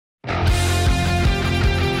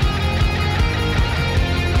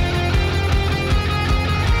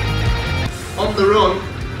the Run,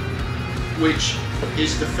 which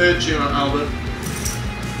is the third tune on the album.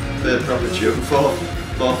 Third proper tune,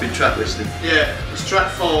 fourth in track listing. Yeah, it's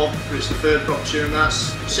track 4, but it's the third proper tune.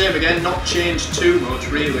 That's same again, not changed too much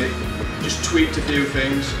really, just tweaked a few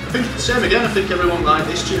things. I think same again. I think everyone liked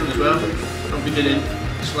this tune as well. From beginning,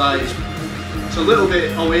 it's like it's a little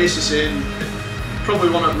bit Oasis in, probably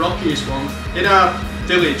one of the rockiest ones. In our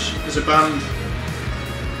village, there's a band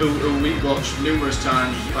who we watched numerous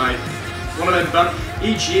times. Like one of them bands.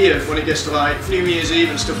 Each year when it gets to like New Year's Eve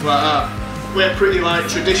and stuff like that, we're pretty like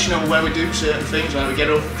traditional where we do certain things, like we get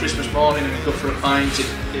up Christmas morning and we go for a pint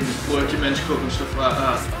in working men's club and stuff like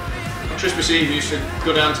that. On Christmas Eve we used to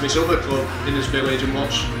go down to this other club in this village and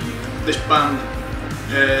watch this band,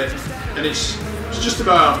 and it's just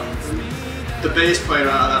about the bass player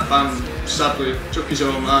out of that band sadly took his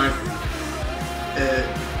own life.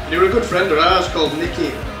 And he was a good friend of ours called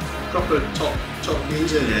Nicky, proper top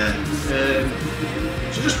geezer. Yeah.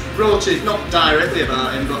 So just wrote it, not directly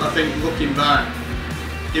about him, but I think looking back,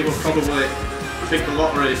 it was probably, I think the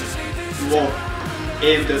lottery was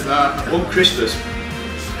aimed at that. One Christmas,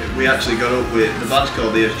 we actually got up with, the band's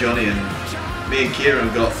called Here's Johnny, and me and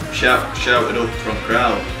Kieran got shouted up from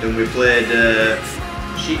crowd, and we played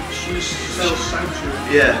She sells Sanctuary.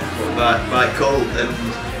 Yeah, by Colt, and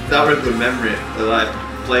that was a good memory, like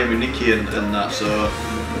playing with Nicky and that, so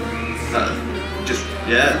that just,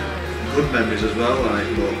 yeah, good memories as well, like,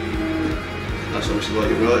 but that's obviously what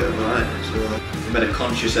you wrote it, right? So we made a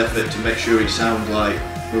conscious effort to make sure it sounds like,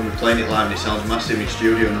 when we're playing it live, and it sounds massive in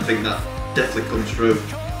studio, and I think that definitely comes through.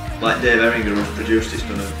 Like Dave Erringer, who's produced it's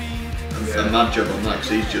done a mad job on that,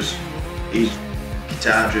 because he's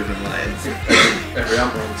guitar driven, like every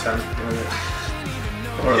amp on 10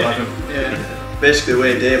 or 11. Yeah. Basically the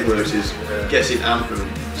way Dave works is gets in amp room,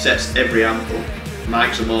 sets every amp up,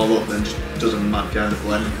 mics them all up, then just does a mad kind of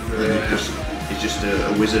blend. He's just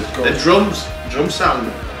a wizard. The drum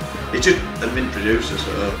sound, he's just a mint producer,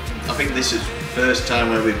 so I think this is the first time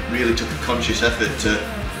where we really took a conscious effort to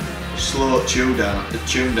slow the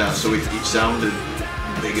tune down so it sounded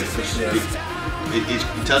bigger.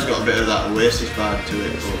 It has got a bit of that Oasis vibe to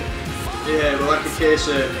it, but yeah, but like a case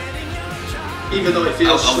of, even though it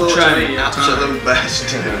feels slow I'll try to me my absolute best.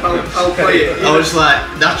 I'll play it. I was like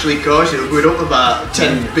naturally cautious, going up about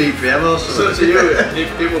 10 BPM or something. So to you,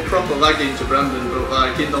 it was proper lagging to Brandon, but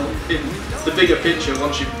like in the bigger picture,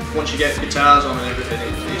 once you get guitars on and everything,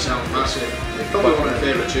 it sounds massive. It's probably one of my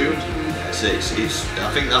favourite tunes. I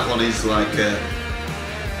think that one is like, I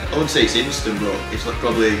wouldn't say it's instant, but it's like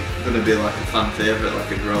probably going to be like a fan favourite,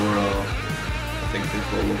 like a grower, or I think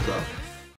people love that.